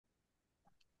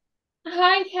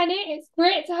Hi, Kenny. It's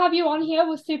great to have you on here.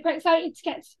 We're super excited to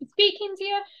get speaking to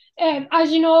you.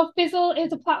 As you know, Fizl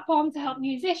is a platform to help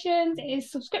musicians. It is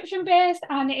subscription based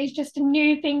and it is just a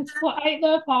new thing to put out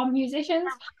there for musicians.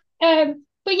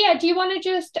 But yeah, do you want to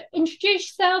just introduce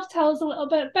yourself? Tell us a little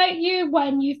bit about you,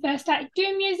 when you first started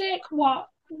doing music, what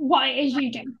it is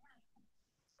you do.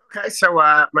 Okay, so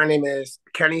my name is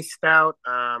Kenny Stout.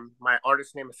 My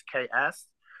artist name is KS.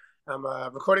 I'm a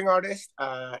recording artist,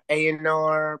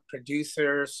 A&R,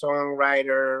 producer,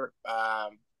 songwriter,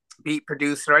 beat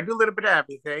producer. I do a little bit of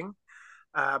everything,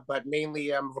 but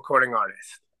mainly I'm a recording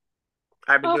artist.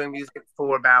 I've been Oh, doing music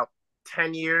for about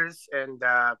 10 years and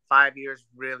 5 years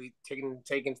really taking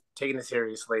it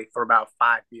seriously for about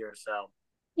 5 years. So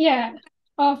yeah.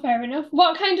 Oh, fair enough.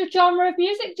 What kind of genre of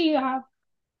music do you have?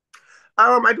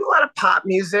 I do a lot of pop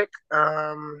music.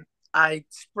 I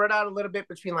spread out a little bit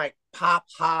between like pop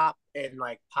and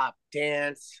like pop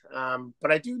dance.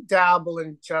 But I do dabble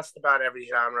in just about every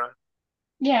genre.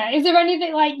 Yeah. Is there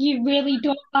anything like you really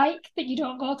don't like that you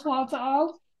don't go towards at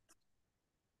all?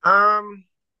 Um,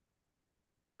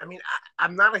 I mean,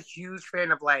 I'm not a huge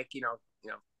fan of like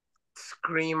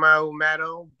screamo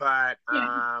metal, but Yeah.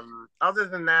 other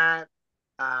than that,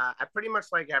 I pretty much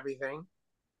like everything.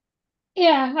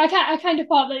 Yeah, I kind of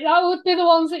thought that that would be the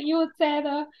ones that you would say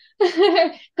though,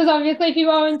 because obviously if you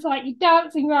are into like your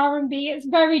dancing your R&B, it's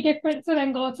very different to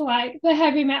then go to like the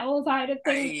heavy metal side of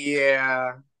things.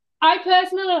 Yeah. I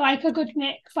personally like a good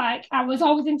mix. Like I was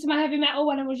always into my heavy metal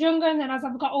when I was younger, and then as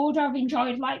I've got older, I've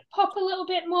enjoyed like pop a little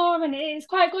bit more, and it's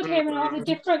quite good hearing all the Mhm.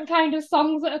 different kind of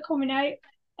songs that are coming out.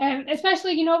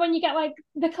 Especially when you get like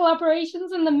the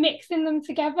collaborations and the mixing them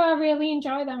together, I really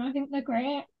enjoy them. I think they're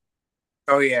great.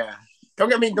 Oh yeah. Don't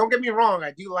get me wrong.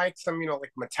 I do like some,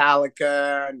 like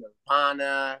Metallica,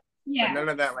 Nirvana, but Yeah. none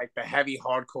of that like the heavy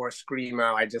hardcore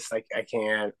screamo. I just like I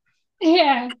can't.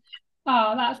 Yeah.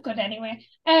 Oh, that's good anyway.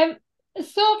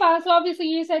 So far, so obviously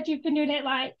you said you've been doing it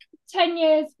like 10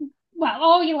 years, well,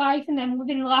 all your life, and then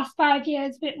within the last 5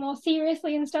 years, a bit more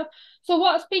seriously and stuff. So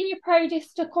what's been your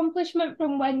proudest accomplishment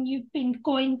from when you've been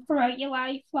going throughout your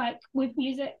life, like with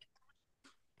music?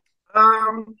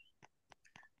 Um,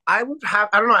 I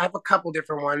don't know. I have a couple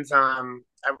different ones.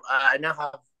 I now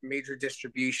have major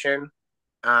distribution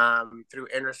through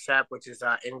Intercept, which is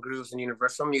In Grooves and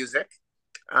Universal Music.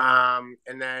 And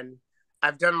then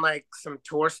I've done like some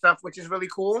tour stuff, which is really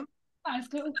cool. That's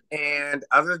good. And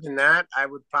other than that, I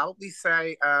would probably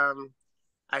say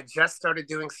I just started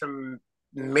doing some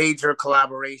major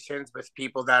collaborations with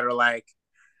people that are like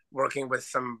working with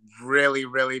some really,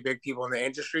 really big people in the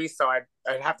industry. So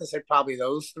I'd have to say probably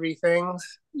those three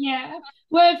things. Yeah.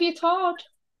 Where have you toured?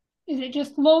 Is it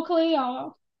just locally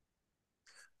or?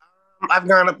 I've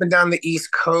gone up and down the East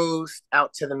Coast,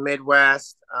 out to the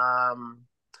Midwest.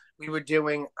 We were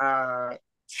doing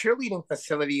cheerleading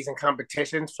facilities and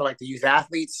competitions for like the youth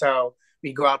athletes. So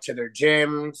we go out to their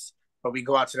gyms, or we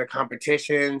go out to their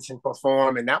competitions and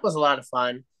perform, and that was a lot of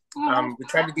fun. Oh, that's We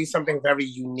tried to do something very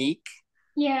unique,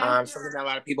 yeah. something that a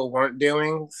lot of people weren't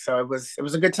doing. So it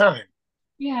was a good time.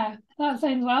 Yeah. That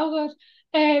sounds well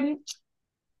good.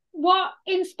 What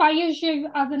inspires you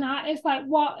as an artist? Like,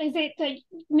 what is it that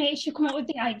makes you come up with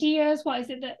the ideas? What is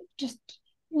it that just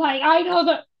like I know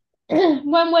that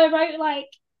when we're out like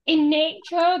in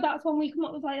nature, that's when we come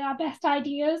up with like our best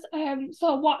ideas.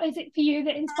 So what is it for you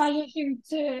that inspires you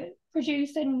to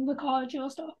produce and record your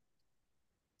stuff?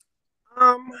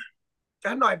 Um, I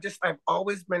don't know. I've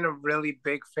always been a really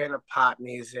big fan of pop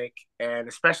music, and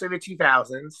especially the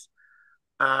 2000s.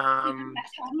 Um,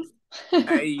 Best ones.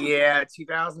 yeah,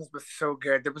 2000s was so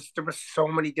good. There were so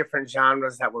many different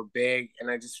genres that were big, and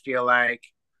I just feel like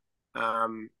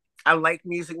um, I like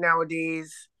music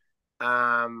nowadays.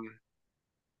 Um,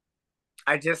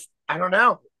 I don't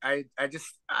know.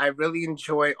 I really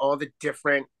enjoy all the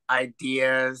different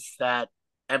ideas that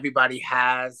everybody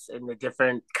has and the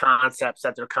different concepts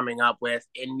that they're coming up with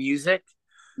in music.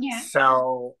 Yeah,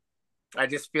 So I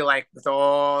just feel like with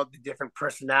all the different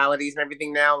personalities and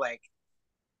everything now, like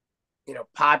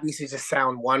pop used to just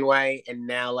sound one way, and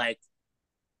now like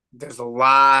there's a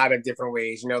lot of different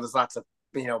ways. There's lots of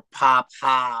pop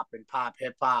hop and pop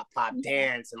hip hop, pop yeah,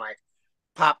 dance, and like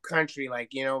pop country.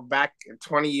 Like back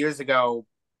 20 years ago,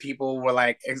 people were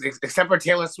like, except for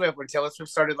Taylor Swift, when Taylor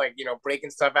Swift started like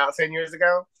breaking stuff out 10 years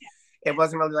ago, it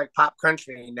wasn't really like pop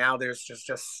country. Now there's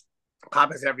just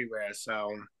pop is everywhere. So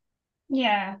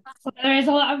yeah. So there is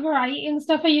a lot of variety and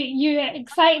stuff. Are you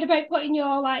excited about putting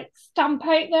your like stamp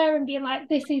out there and being like,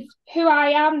 this is who I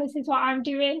am, this is what I'm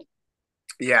doing?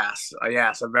 yes,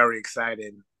 yes, I'm very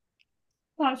excited.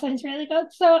 That sounds really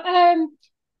good. So,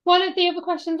 one of the other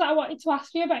questions that I wanted to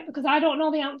ask you about, because I don't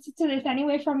know the answer to this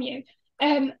anyway from you,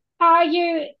 are you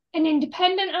an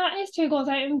independent artist who goes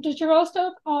out and does your own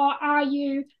stuff, or are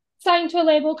you signed to a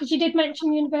label? Because you did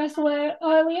mention Universal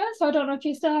earlier, so I don't know if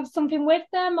you still have something with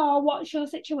them or what's your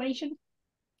situation.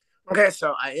 Okay,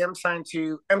 so I am signed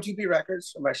to M2P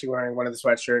Records. I'm actually wearing one of the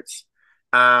sweatshirts.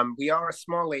 We are a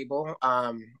small label,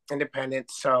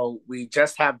 independent, so we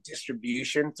just have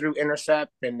distribution through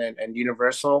Intercept and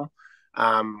Universal.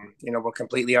 We're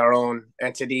completely our own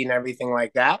entity and everything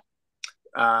like that.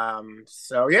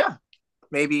 So yeah,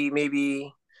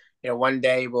 maybe one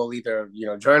day we'll either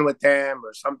join with them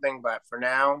or something. But for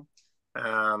now,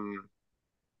 um,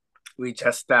 we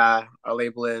just our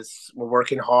label is we're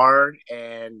working hard,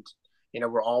 and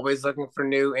we're always looking for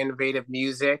new innovative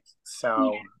music. Yeah.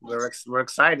 So we're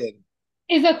excited.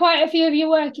 Is there quite a few of you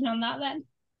working on that then?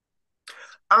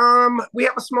 We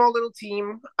have a small little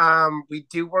team. We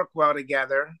do work well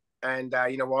together, and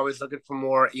we're always looking for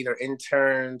more either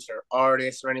interns or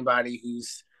artists or anybody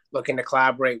who's looking to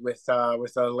collaborate with a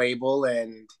label.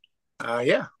 And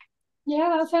yeah.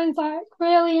 Yeah, that sounds like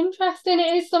really interesting.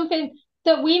 It is something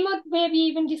that we might maybe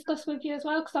even discuss with you as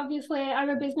well, because obviously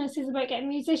our business is about getting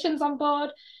musicians on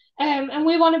board. And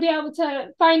we want to be able to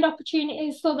find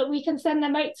opportunities so that we can send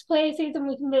them out to places and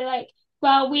we can be like,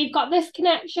 well, we've got this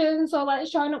connection, so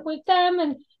let's join up with them.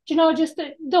 And just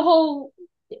the whole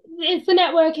it's the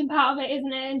networking part of it,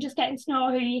 isn't it? And just getting to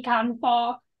know who you can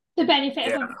for the benefit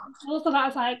of Yeah. other people. So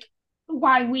that's like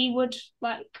why we would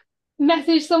like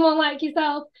message someone like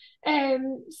yourself.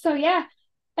 So yeah.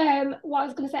 What I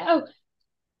was gonna say, oh,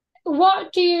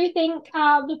 what do you think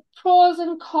are the pros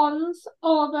and cons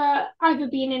of either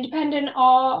being independent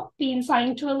or being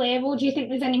signed to a label? Do you think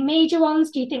there's any major ones?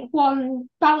 Do you think one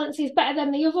balance is better than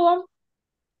the other one?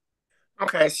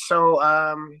 Okay, so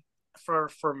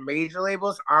for major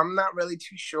labels, I'm not really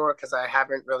too sure because I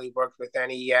haven't really worked with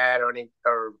any yet, or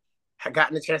have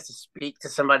gotten a chance to speak to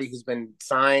somebody who's been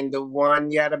signed to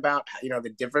one yet about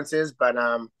the differences. But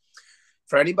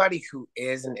for anybody who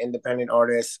is an independent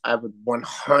artist, I would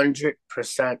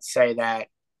 100% say that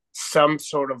some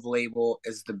sort of label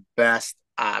is the best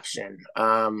option.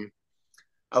 A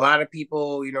lot of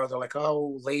people, they're like,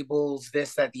 oh, labels,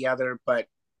 this, that, the other, but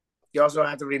you also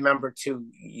have to remember too,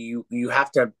 you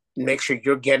have to make sure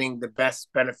you're getting the best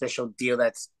beneficial deal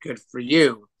that's good for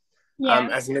you. Yeah,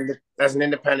 As an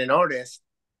independent artist,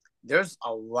 there's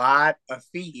a lot of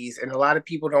fees, and a lot of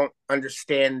people don't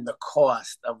understand the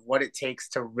cost of what it takes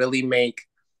to really make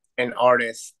an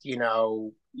artist,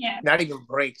 yeah, not even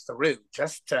break through,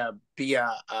 just to be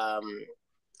a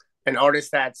an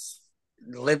artist that's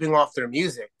living off their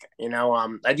music.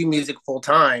 I do music full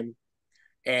time,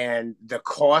 and the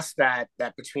cost that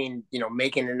between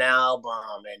making an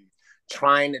album and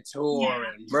trying to tour yeah,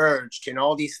 and merch and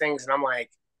all these things, and I'm like,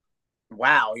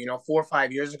 wow, 4 or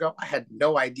 5 years ago I had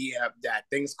no idea that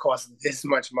things cost this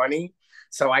much money.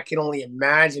 So I can only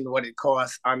imagine what it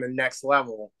costs on the next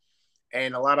level.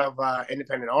 And a lot of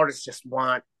independent artists just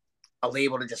want a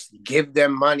label to just give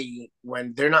them money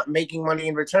when they're not making money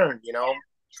in return.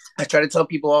 I try to tell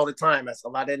people all the time, as a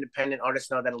lot of independent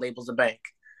artists know, that a label's a bank.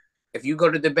 If you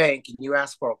go to the bank and you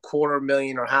ask for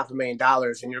 $250,000 or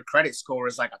 $500,000 and your credit score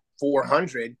is like a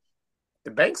 400, the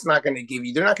bank's not going to give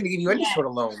you, they're not going to give you any yeah, sort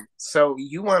of loan. So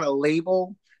you want a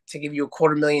label to give you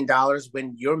 $250,000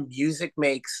 when your music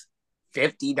makes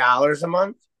 $50 a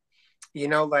month.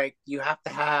 Like you have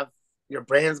to have your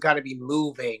brand's got to be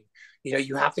moving.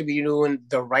 You have to be doing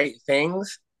the right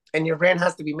things, and your brand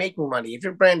has to be making money. If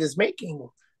your brand is making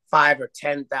 $5,000 or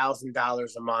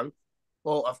 $10,000 a month,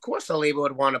 well, of course, a label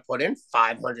would want to put in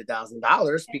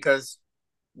 $500,000 because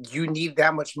you need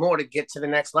that much more to get to the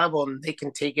next level, and they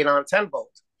can take it on tenfold.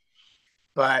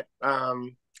 But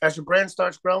as your brand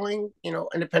starts growing,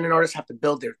 independent artists have to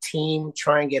build their team,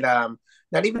 try and get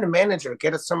not even a manager,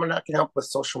 get someone that can help with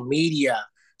social media,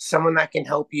 someone that can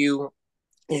help you,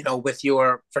 with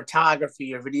your photography,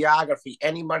 your videography,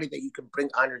 anybody that you can bring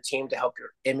on your team to help your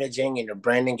imaging and your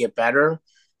branding get better,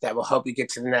 that will help you get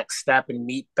to the next step and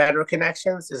meet better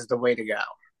connections is the way to go.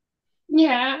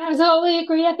 yeah. I totally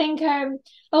agree. I think a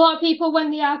lot of people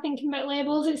when they are thinking about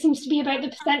labels, it seems to be about the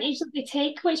percentage that they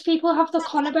take, which people have to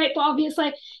con about. But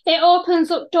obviously, it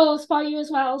opens up doors for you as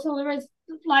well. So there is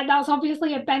like that's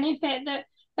obviously a benefit that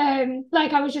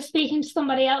like I was just speaking to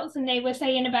somebody else and they were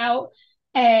saying about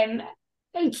um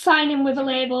signing with a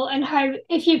label and how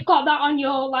if you've got that on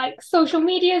your like social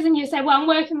medias and you say, well, I'm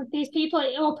working with these people,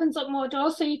 it opens up more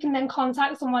doors so you can then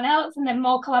contact someone else and then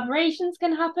more collaborations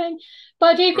can happen.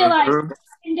 But I do feel like Mm-hmm.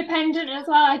 independent as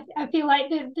well. I feel like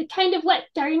they kind of let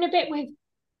down a bit with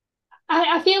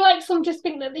I feel like some just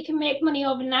think that they can make money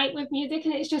overnight with music,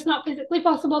 and it's just not physically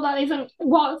possible. That isn't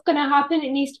what's going to happen.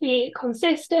 It needs to be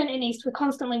consistent. It needs to be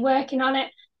constantly working on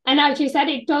it. And as you said,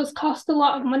 it does cost a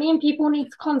lot of money, and people need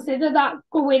to consider that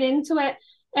going into it.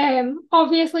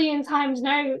 Obviously, in times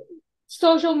now,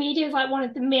 social media is like one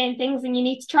of the main things, and you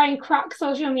need to try and crack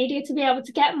social media to be able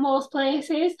to get most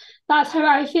places. That's how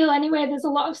I feel anyway. There's a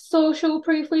lot of social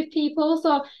proof with people.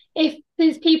 So if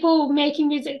there's people making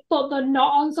music but they're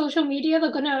not on social media,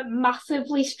 they're gonna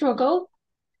massively struggle.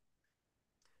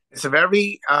 It's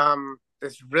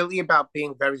it's really about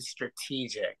being very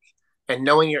strategic and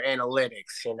knowing your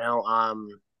analytics, you know.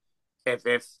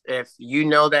 If you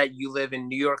know that you live in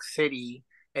New York City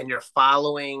and your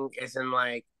following is in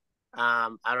like I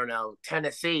don't know,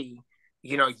 Tennessee,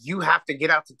 you know, you have to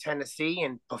get out to Tennessee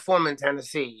and perform in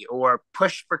Tennessee or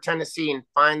push for Tennessee and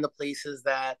find the places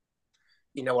that,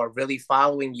 you know, are really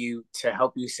following you to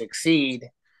help you succeed.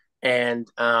 And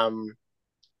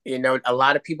you know, a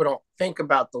lot of people don't think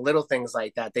about the little things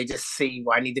like that. They just see,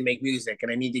 well, I need to make music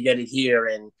and I need to get it here.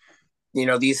 And you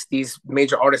know, these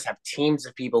major artists have teams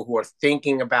of people who are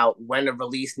thinking about when a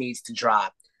release needs to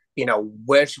drop, you know,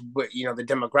 you know, the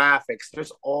demographics.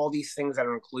 There's all these things that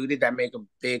are included that make a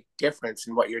big difference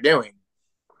in what you're doing.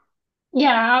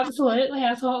 Yeah, absolutely.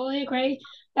 I totally agree.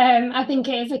 I think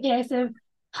it is a case of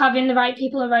having the right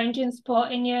people around you and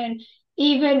supporting you. And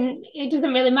even it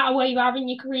doesn't really matter where you are in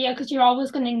your career because you're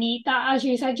always going to need that. As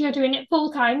you said, you're doing it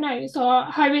full time now. So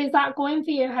how is that going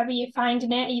for you? How are you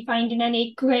finding it? Are you finding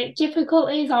any great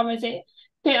difficulties or is it?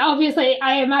 But obviously,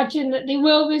 I imagine that there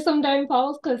will be some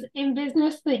downfalls because in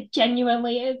business, there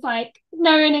genuinely is like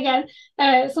now and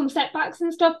again some setbacks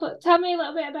and stuff. But tell me a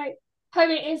little bit about how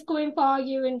it is going for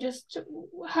you and just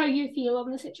how you feel on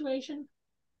the situation.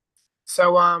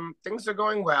 So things are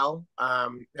going well.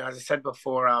 As I said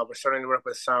before, we're starting to work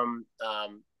with some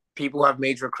people who have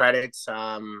major credits,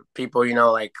 people, you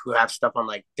know, like who have stuff on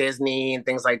like Disney and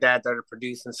things like that that are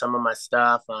producing some of my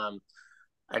stuff.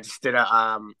 I just did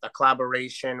a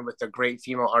collaboration with the great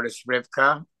female artist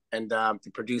Rivka and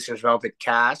the producer's Velvet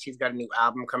Cash. He's got a new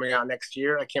album coming out next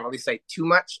year. I can't really say too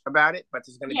much about it, but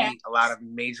there's going to Yeah. be a lot of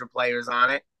major players on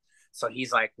it. So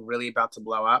he's like really about to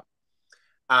blow up.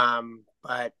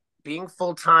 But being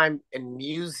full time in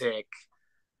music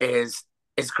is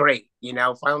great. You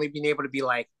know, finally being able to be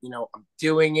like, you know, I'm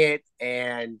doing it,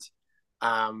 and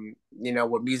you know,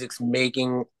 where music's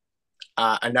making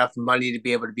enough money to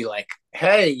be able to be like,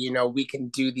 hey, you know, we can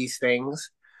do these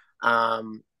things.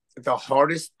 The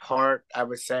hardest part, I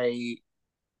would say,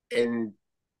 in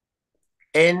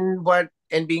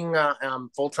in being a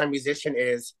full time musician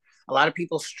is a lot of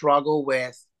people struggle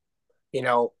with, you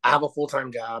know, I have a full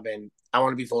time job and I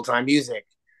want to be full time music.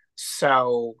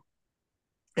 So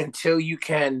until you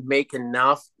can make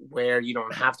enough where you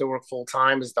don't have to work full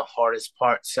time is the hardest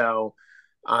part. So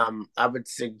I would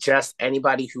suggest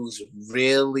anybody who's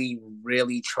really,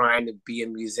 really trying to be a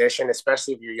musician,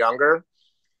 especially if you're younger,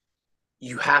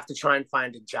 you have to try and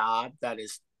find a job that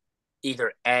is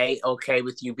either A, okay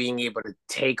with you being able to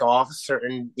take off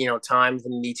certain, you know, times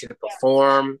when you need to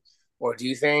perform or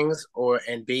do things, or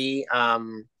and B,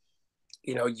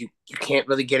 you know, you can't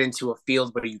really get into a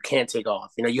field where you can't take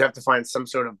off. You know, you have to find some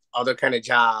sort of other kind of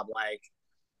job, like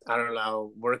I don't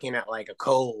know, working at like a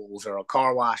Kohl's or a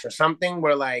car wash or something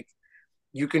where like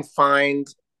you can find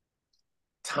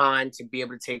time to be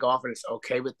able to take off and it's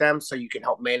okay with them, so you can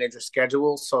help manage your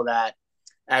schedule so that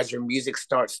as your music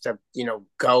starts to, you know,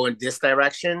 go in this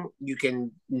direction, you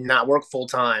can not work full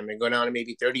time and go down to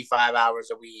maybe 35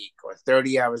 hours a week or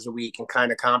 30 hours a week and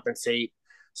kind of compensate,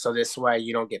 so this way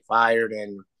you don't get fired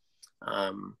and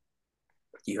um,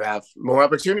 you have more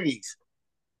opportunities.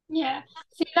 Yeah.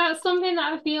 See, that's something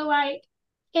that I feel like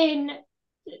in,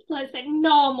 let's say,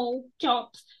 normal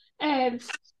jobs, a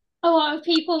lot of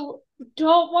people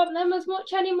don't want them as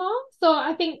much anymore. So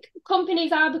I think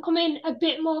companies are becoming a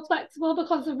bit more flexible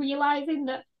because they're realizing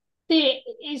that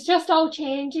it's just all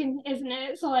changing, isn't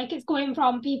it? So like it's going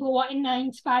from people wanting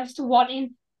 9 to 5s to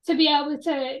wanting to be able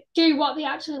to do what they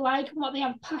actually like and what they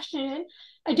have passion in.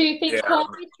 I do think Yeah.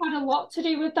 COVID had a lot to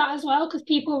do with that as well because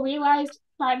people realized,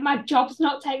 right, my job's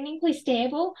not technically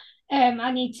stable.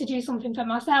 I need to do something for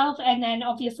myself. And then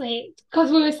obviously, because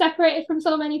we were separated from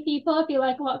so many people, I feel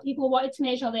like a lot of people wanted to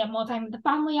make sure they had more time with the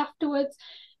family afterwards.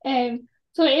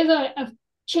 So it is a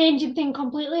changing thing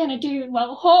completely. And I do,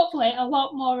 well, hopefully, a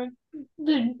lot more of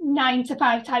the 9 to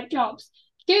 5 type jobs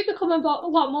do become a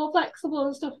lot more flexible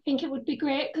and stuff. I think it would be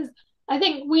great because I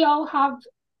think we all have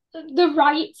the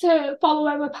right to follow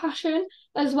our passion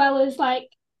as well as like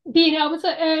being able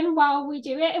to earn while we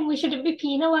do it, and we shouldn't be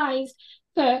penalized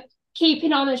for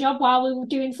keeping on a job while we were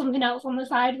doing something else on the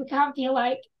side. We can't feel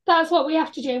like that's what we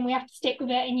have to do and we have to stick with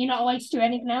it and you're not allowed to do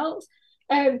anything else.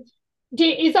 Um,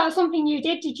 is that something you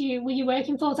did? Were you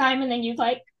working full time and then you've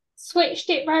like switched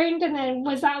it round, and then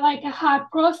was that like a hard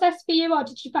process for you, or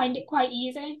did you find it quite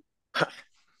easy?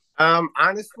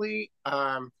 Honestly,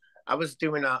 I was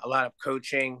doing a lot of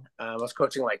coaching. I was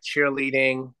coaching like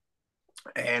cheerleading,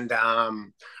 and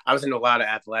I was into a lot of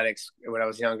athletics when I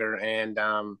was younger. And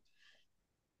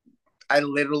I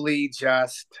literally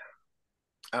just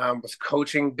was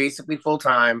coaching basically full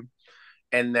time.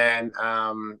 And then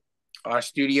our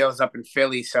studio's up in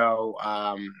Philly, so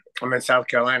I'm in South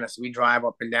Carolina, so we drive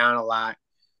up and down a lot.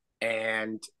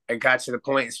 And it got to the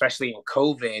point, especially in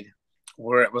COVID,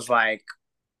 where it was like,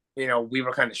 we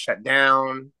were kind of shut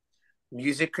down.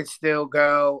 Music could still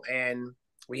go, and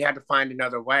we had to find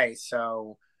another way.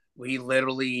 So we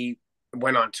literally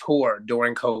went on tour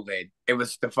during COVID. It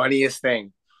was the funniest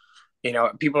thing.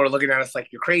 People were looking at us like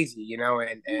you're crazy,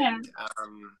 Yeah,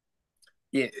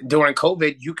 yeah, during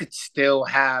COVID, you could still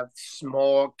have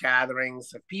small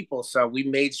gatherings of people. So we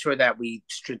made sure that we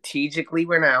strategically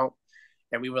went out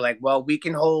and we were like, well, we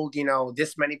can hold,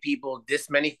 this many people, this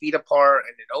many feet apart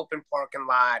in an open parking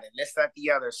lot and this, that,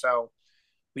 the other. So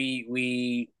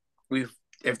we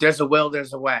if there's a will,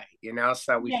 there's a way.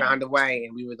 So we yeah, found a way,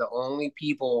 and we were the only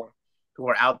people who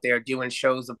were out there doing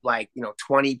shows of like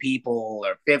 20 people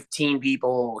or 15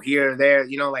 people here or there.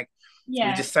 Like we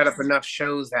yeah, just set up enough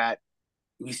shows that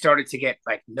we started to get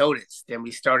like noticed, and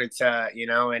we started to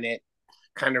and it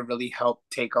kind of really helped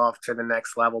take off to the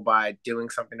next level by doing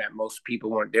something that most people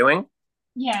weren't doing.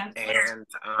 yeah, And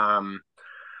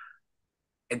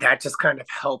that just kind of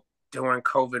helped during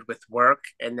COVID with work.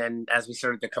 And then as we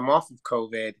started to come off of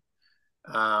COVID,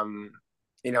 um,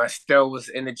 I still was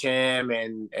in the gym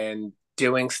and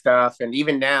doing stuff. And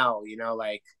even now,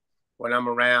 like when I'm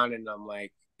around and I'm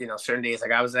like, certain days,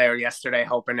 like I was there yesterday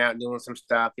helping out doing some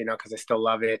stuff, because I still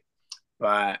love it.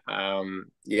 But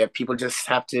yeah, people just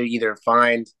have to either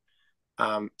find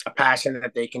a passion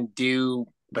that they can do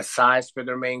besides for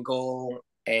their main goal,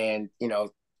 and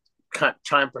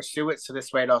try and pursue it. So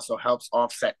this way, it also helps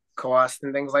offset costs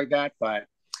and things like that. But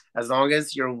as long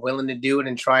as you're willing to do it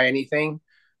and try anything,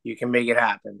 you can make it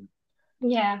happen.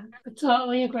 yeah. I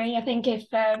totally agree. I think if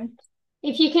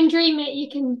you can dream it, you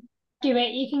can do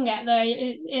it. You can get there.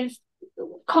 It's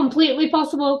completely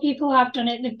possible. People have done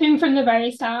it. They've been from the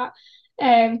very start.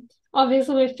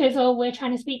 Obviously with Fizzle, we're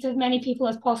trying to speak to as many people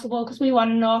as possible because we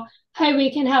want to know how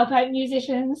we can help out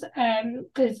musicians.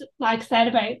 Because like I said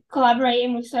about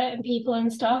collaborating with certain people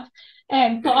and stuff.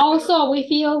 But also we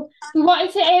feel we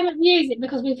wanted to aim at music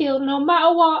because we feel no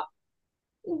matter what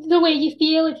the way you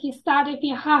feel, if you're sad, if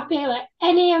you're happy, like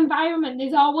any environment,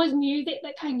 there's always music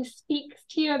that kind of speaks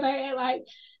to you about it. Like,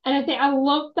 and I think I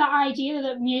love that idea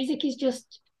that music is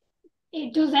just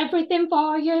it does everything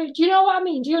for you. Do you know what I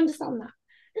mean? Do you understand that?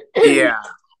 Yeah,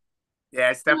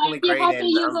 yeah, it's Like definitely you're great. happy, And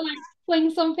you will like fling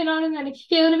something on, and then if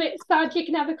you're feeling a bit sad, you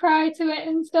can have a cry to it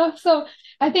and stuff. So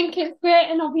I think it's great,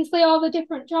 and obviously all the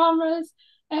different genres.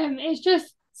 It's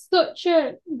just such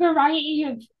a variety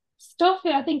of stuff.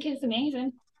 I think it's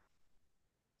amazing.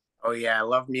 oh yeah, I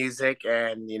love music,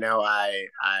 and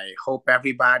I hope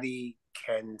everybody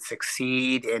can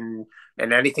succeed in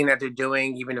anything that they're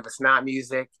doing, even if it's not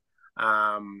music.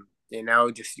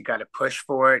 Just you got to push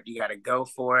for it, you got to go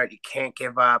for it, you can't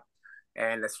give up.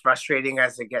 And as frustrating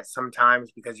as it gets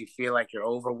sometimes, because you feel like you're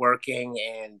overworking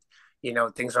and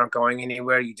things aren't going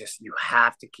anywhere, you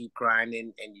have to keep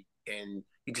grinding, and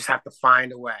you just have to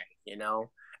find a way.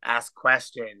 Ask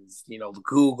questions,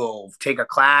 Google, take a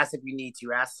class if you need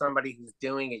to, ask somebody who's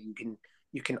doing it.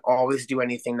 You can always do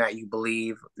anything that you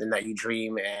believe and that you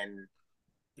dream, and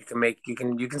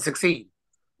you can succeed.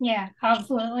 Yeah,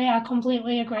 absolutely. I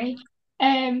completely agree.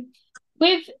 Um,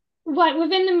 with like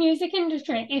within the music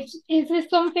industry, if is there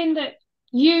something that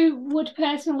you would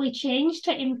personally change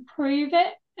to improve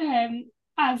it?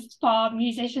 As for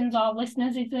musicians or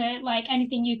listeners, is there like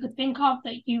anything you could think of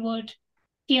that you would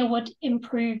feel would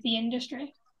improve the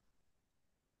industry?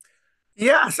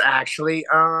 Yes, actually.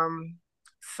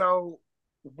 So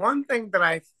one thing that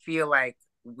I feel like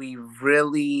we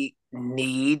really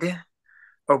need,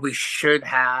 or we should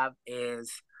have,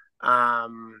 is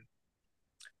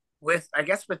with, I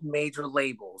guess, with major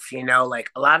labels, like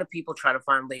a lot of people try to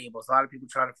find labels, a lot of people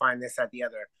try to find this, that, the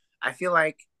other. I feel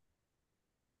like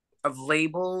of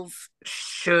labels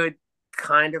should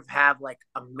kind of have like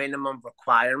a minimum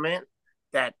requirement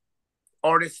that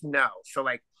artists know. So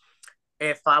like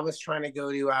if I was trying to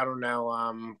go to, I don't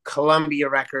know, Columbia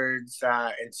Records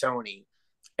and Sony,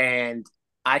 and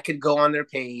I could go on their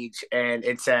page and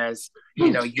it says,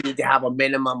 you know, you need to have a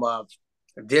minimum of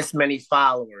this many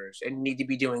followers and need to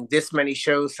be doing this many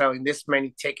shows, selling this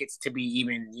many tickets to be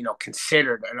even, you know,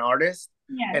 considered an artist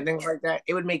Yeah. and things like that.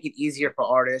 It would make it easier for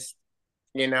artists,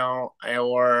 you know,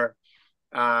 or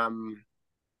um,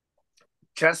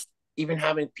 just even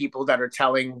having people that are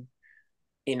telling,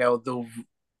 you know,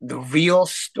 the real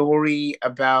story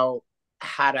about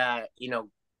how to, you know,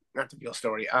 not the real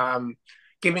story,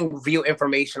 giving real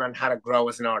information on how to grow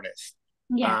as an artist.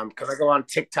 Yeah. Because I go on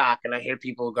TikTok and I hear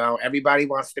people go, everybody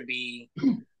wants to be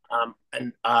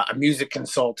a music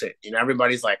consultant. You know,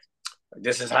 everybody's like,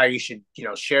 this is how you should, you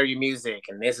know, share your music,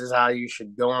 and this is how you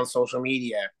should go on social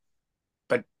media.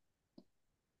 But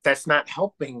that's not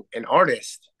helping an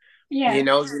artist. You Yeah.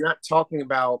 know, you're not talking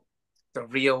about the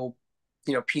real,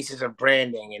 you know, pieces of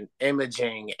branding and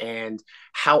imaging and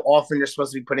how often you're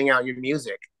supposed to be putting out your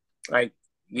music. Like,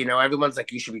 you know, everyone's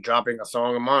like, you should be dropping a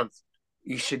song a month.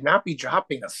 You should not be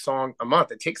dropping a song a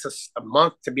month. It takes us a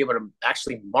month to be able to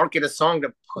actually market a song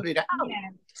to put it out. Yeah.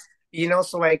 You know,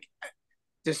 so like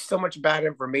there's so much bad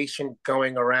information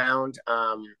going around.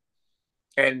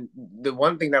 And the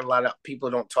one thing that a lot of people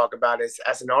don't talk about is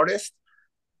as an artist,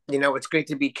 you know, it's great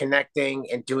to be connecting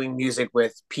and doing music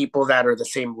with people that are the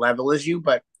same level as you,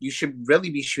 but you should really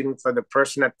be shooting for the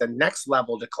person at the next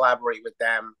level to collaborate with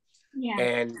them Yeah.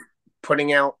 and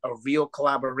putting out a real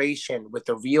collaboration with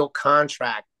a real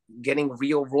contract, getting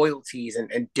real royalties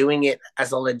and doing it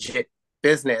as a legit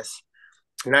business,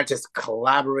 not just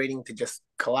collaborating to just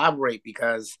collaborate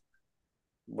because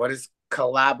what is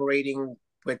collaborating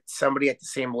with somebody at the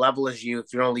same level as you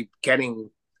if you're only getting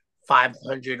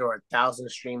 500 or 1,000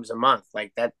 streams a month?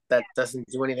 Like that doesn't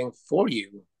do anything for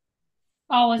you.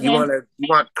 Always You in. want to you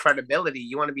want credibility.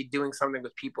 You want to be doing something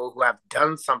with people who have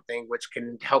done something which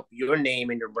can help your name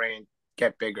and your brand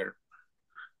get bigger.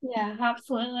 Yeah,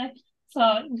 absolutely.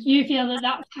 So you feel that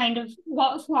that's kind of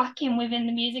what's lacking within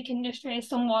the music industry is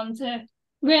someone to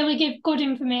really give good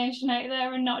information out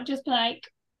there and not just be like,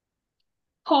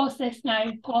 post this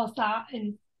now, post that,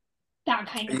 and that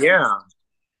kind of thing. Yeah,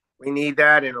 we need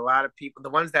that, and a lot of people, the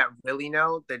ones that really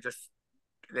know,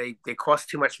 they cost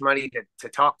too much money to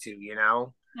talk to, you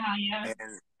know, Oh, yeah.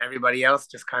 and everybody else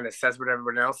just kind of says what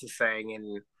everyone else is saying,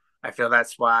 and I feel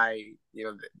that's why, you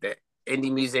know, the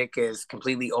indie music is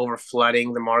completely over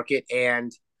flooding the market,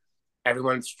 and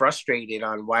everyone's frustrated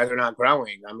on why they're not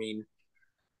growing. I mean,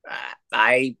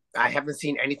 I haven't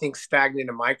seen anything stagnant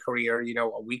in my career. You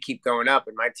know, we keep going up,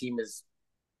 and my team is,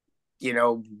 you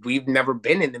know, we've never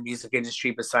been in the music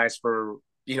industry besides for,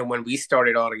 you know, when we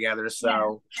started all together. Yeah.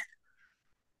 So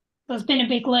So it's been a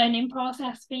big learning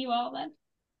process for you all then.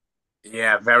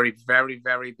 yeah, very, very,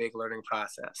 very big learning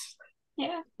process.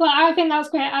 Yeah, but I think that's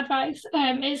great advice.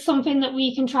 It's something that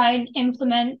we can try and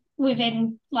implement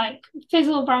within like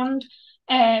Fizzle brand.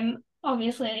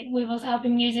 Obviously with us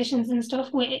helping musicians and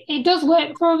stuff, it does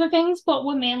work for other things, but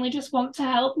we mainly just want to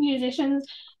help musicians.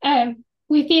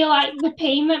 We feel like the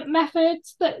payment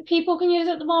methods that people can use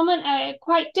at the moment are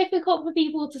quite difficult for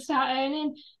people to start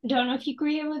earning. I don't know if you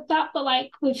agree with that, but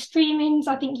like with streamings,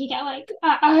 I think you get like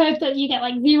I heard that you get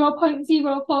like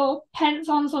 0.04 pence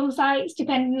on some sites,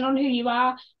 depending on who you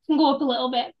are. It can go up a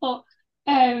little bit, but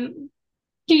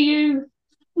do you,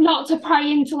 not to pry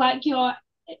into like your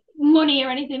money or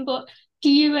anything, but do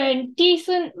you earn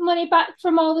decent money back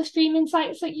from all the streaming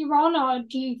sites that you're on, or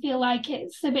do you feel like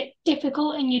it's a bit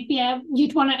difficult and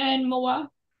you'd want to earn more?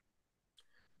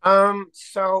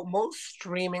 So most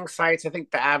streaming sites, I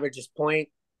think the average is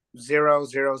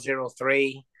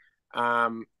 0.0003.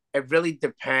 It really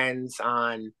depends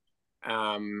on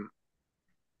um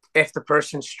if the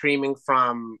person's streaming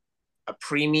from a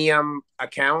premium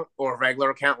account or a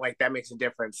regular account. Like that makes a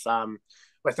difference.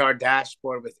 With our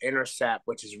dashboard with Intercept,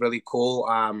 which is really cool.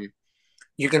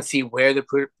 You can see where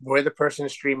the person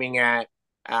is streaming at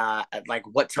like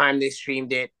what time they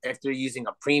streamed it, if they're using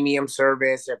a premium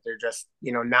service, if they're just,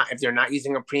 you know, not, if they're not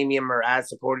using a premium or ad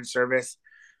supported service.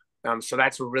 So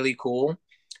that's really cool.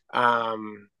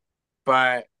 Um,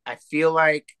 but I feel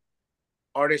like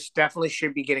artists definitely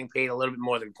should be getting paid a little bit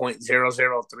more than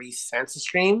 0.003 cents a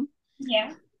stream.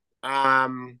 Yeah,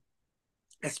 Um,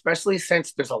 Especially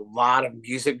since there's a lot of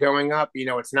music going up. You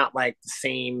know, it's not like the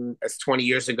same as 20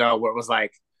 years ago where it was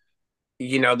like,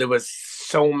 you know, there was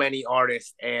so many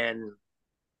artists and,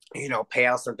 you know,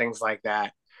 payouts and things like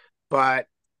that. But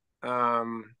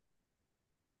um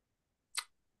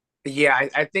yeah,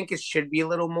 I think it should be a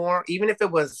little more, even if it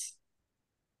was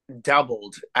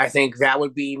doubled. I think that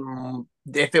would be,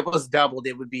 if it was doubled,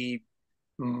 it would be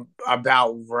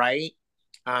about right.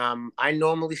 I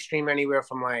normally stream anywhere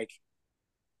from like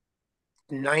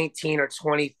 19 or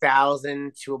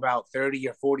 20,000 to about 30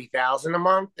 or 40,000 a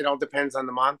month. It all depends on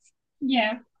the month.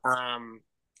 Yeah. Um,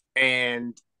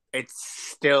 and it's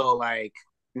still like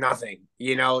nothing.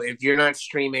 You know, if you're not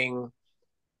streaming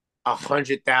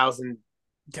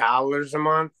 $100,000 a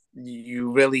month,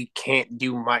 you really can't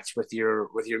do much with your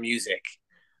music.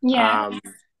 Yeah. Um,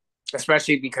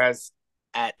 Especially because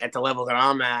at the level that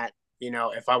I'm at, you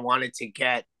know, if I wanted to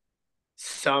get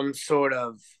some sort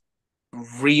of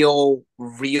real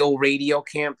radio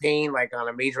campaign like on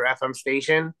a major FM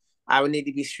station, I would need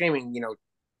to be streaming, you know,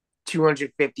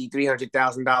 250,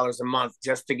 $300,000 a month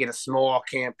just to get a small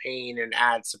campaign and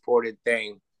ad supported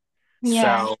thing.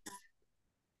 Yeah. So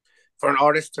for an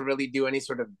artist to really do any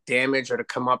sort of damage or to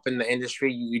come up in the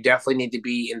industry, you definitely need to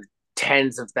be in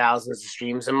tens of thousands of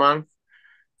streams a month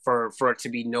for it to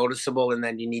be noticeable. And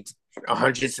then you need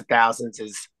hundreds of thousands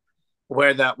is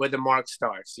where the mark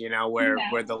starts, you know,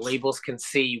 Yeah. where the labels can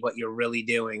see what you're really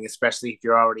doing, especially if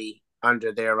you're already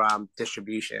under their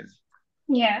distribution.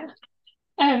 Yeah.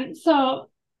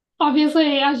 So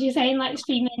obviously, as you're saying, like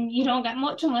streaming, you don't get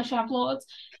much unless you have loads.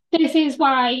 This is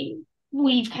why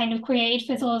we've kind of created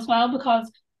Fizzle as well,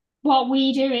 because what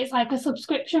we do is like a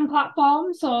subscription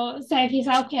platform. So say if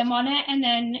yourself came on it and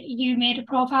then you made a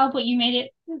profile, but you made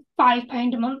it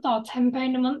 £5 a month or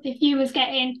 £10 a month. If you was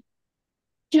getting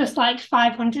just like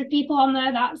 500 people on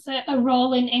there, that's a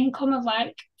rolling income of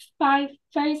like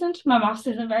 5,000. My maths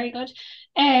isn't very good.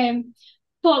 Um,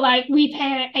 but like we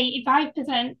pay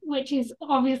 85%, which is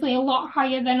obviously a lot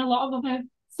higher than a lot of other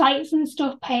sites and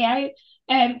stuff pay out.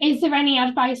 Is there any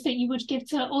advice that you would give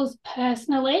to us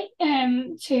personally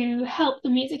to help the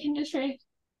music industry?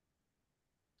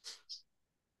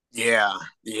 Yeah,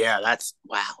 yeah, that's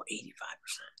wow, 85%.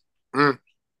 Mm.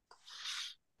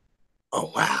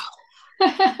 Oh wow,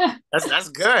 that's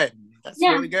good. That's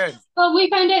Yeah. really good. Well, we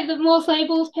found out that most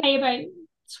labels pay about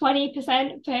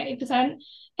 20%, 30%.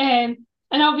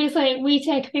 And obviously we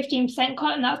take a 15%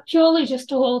 cut, and that's purely just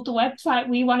to hold the website.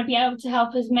 We want to be able to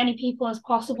help as many people as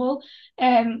possible.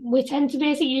 We tend to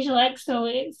base it usually like, so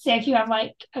say if you have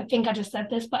like, I think I just said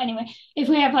this, but anyway, if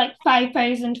we have like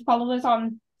 5,000 followers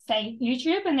on, say,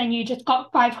 YouTube, and then you just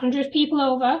got 500 people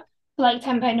over, for like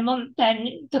 £10 a month,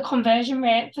 then the conversion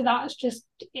rate for that is just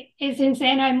it's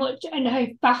insane how much and how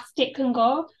fast it can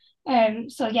go.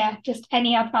 So yeah, just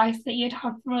any advice that you'd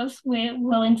have for us, we're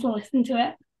willing to listen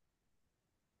to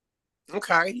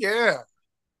Okay, yeah,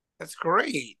 that's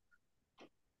great.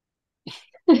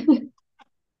 it.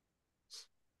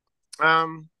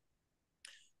 Um,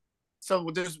 so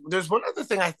there's one other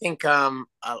thing I think a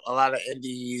lot of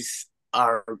indies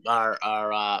are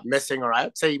missing, or I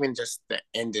would say even just the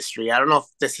industry. I don't know if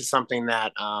this is something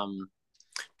that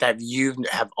you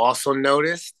have also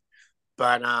noticed,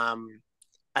 but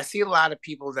I see a lot of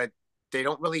people that they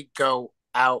don't really go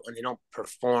out and they don't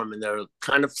perform, and they're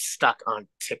kind of stuck on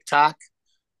TikTok.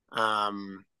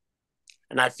 Um,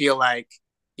 and I feel like,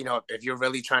 you know, if you're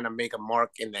really trying to make a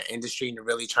mark in the industry and you're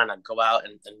really trying to go out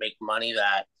and make money,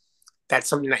 that's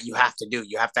something that you have to do.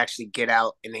 You have to actually get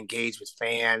out and engage with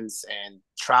fans and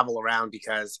travel around,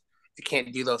 because if you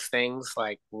can't do those things,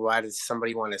 like why does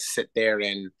somebody want to sit there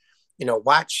and, you know,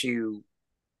 watch you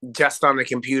just on the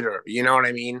computer? You know what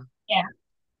I mean? Yeah.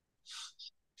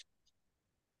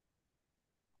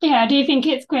 Yeah, I do think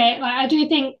it's great. Like, I do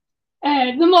think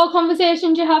the more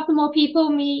conversations you have, the more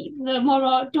people meet, the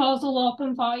more doors will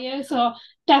open for you. So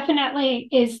definitely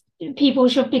is people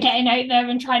should be getting out there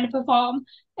and trying to perform.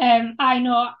 I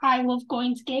know I love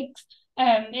going to gigs.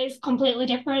 It's completely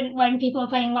different when people are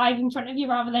playing live in front of you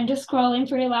rather than just scrolling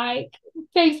through like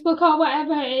Facebook or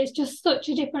whatever. It's just such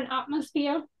a different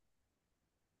atmosphere.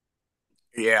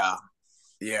 Yeah,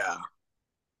 yeah.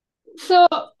 So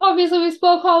obviously we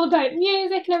spoke all about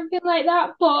music and everything like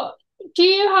that, but do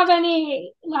you have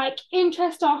any like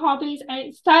interest or hobbies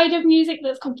outside of music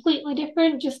that's completely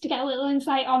different, just to get a little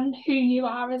insight on who you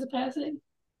are as a person?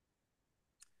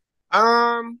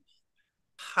 Um,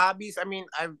 Hobbies. I mean,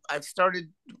 I've started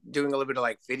doing a little bit of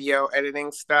like video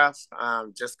editing stuff.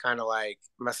 Just kind of like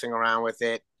messing around with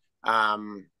it.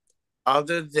 Um,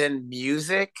 Other than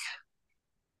music,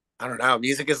 I don't know.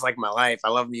 Music is like my life. I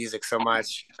love music so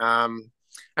much. I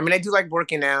mean, I do like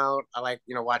working out. I like,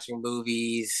 you know, watching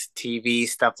movies, TV,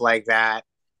 stuff like that.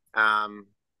 Um,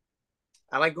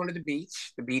 I like going to the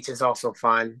beach. The beach is also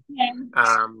fun. Yeah.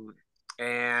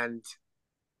 And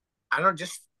I don't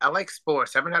just I like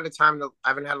sports. I haven't had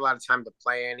a lot of time to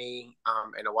play any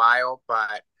in a while,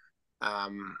 but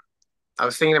um I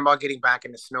was thinking about getting back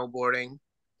into snowboarding.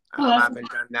 Well, I that's haven't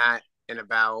done that in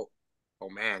about, oh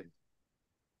man,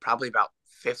 probably about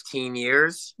 15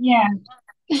 years. yeah.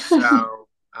 So,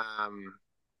 um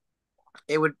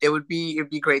It'd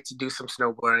be great to do some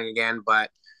snowboarding again, but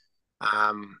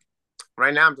um,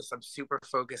 right now I'm super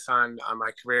focused on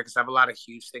my career because I have a lot of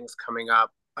huge things coming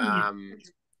up Yeah.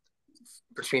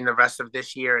 between the rest of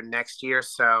this year and next year.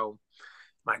 So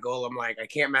my goal, I'm like, I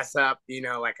can't mess up.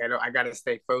 Like I got to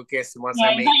stay focused. And once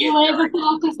I Yeah, you got make it, your laser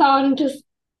focused on just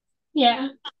yeah.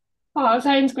 Oh, it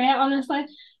sounds great, honestly.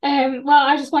 Well,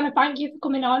 I just want to thank you for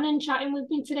coming on and chatting with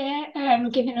me today,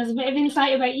 giving us a bit of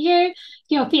insight about you,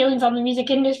 your feelings on the music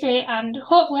industry, and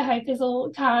hopefully how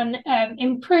Fizzle can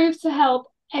improve to help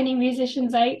any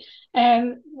musicians out.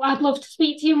 I'd love to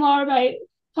speak to you more about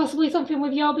possibly something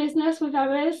with your business, with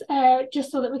ours, just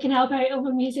so that we can help out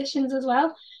other musicians as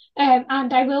well.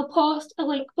 And I will post a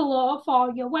link below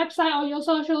for your website or your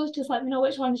socials. Just let me know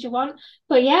which ones you want.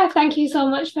 But yeah, thank you so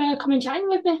much for coming chatting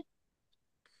with me.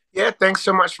 yeah, thanks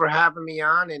so much for having me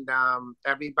on, and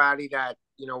everybody that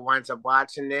winds up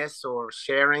watching this or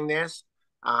sharing this.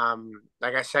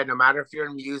 Like I said, no matter if you're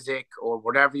in music or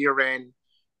whatever you're in,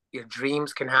 your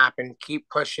dreams can happen. Keep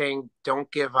pushing. Don't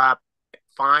give up.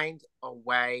 Find a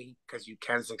way because you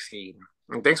can succeed.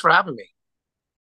 And thanks for having me.